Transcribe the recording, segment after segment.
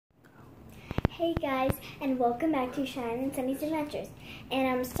Hey guys, and welcome back to Cheyenne&Sunny's Adventures. And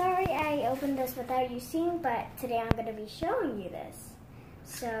I'm sorry I opened this without you seeing, but today I'm going to be showing you this.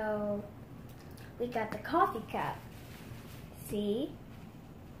 So, we got the coffee cup, see?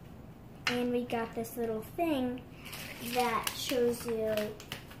 And we got this little thing that shows you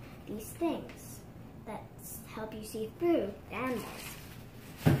these things that help you see through the animals.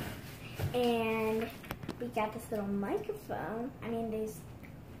 And we got this little microphone, these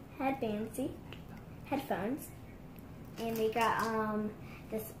headbands, see? Headphones, and we got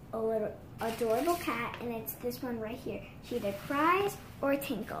this a little adorable cat, and it's this one right here. She either cries or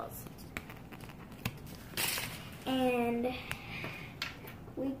tinkles. And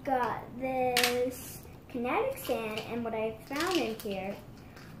we got this kinetic sand, and what I found in here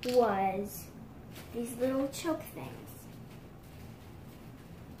was these little choke things.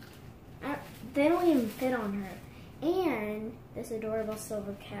 They don't even fit on her. And this adorable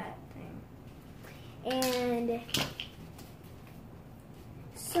silver cat thing. And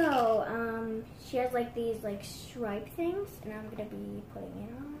so, she has like these stripe things, and I'm gonna be putting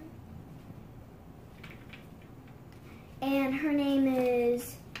it on. And her name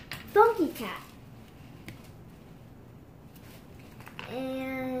is Funky Cat.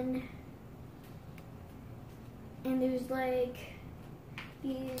 And there's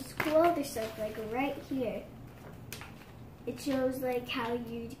these cool other stuff right here. It shows how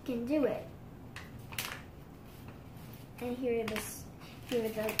you can do it. And here are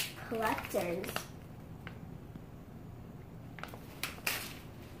the collectors.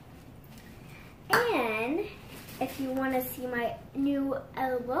 And if you want to see my new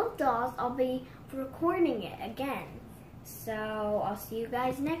LOL dolls, I'll be recording it again. So I'll see you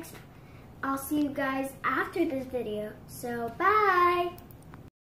guys after this video. So bye.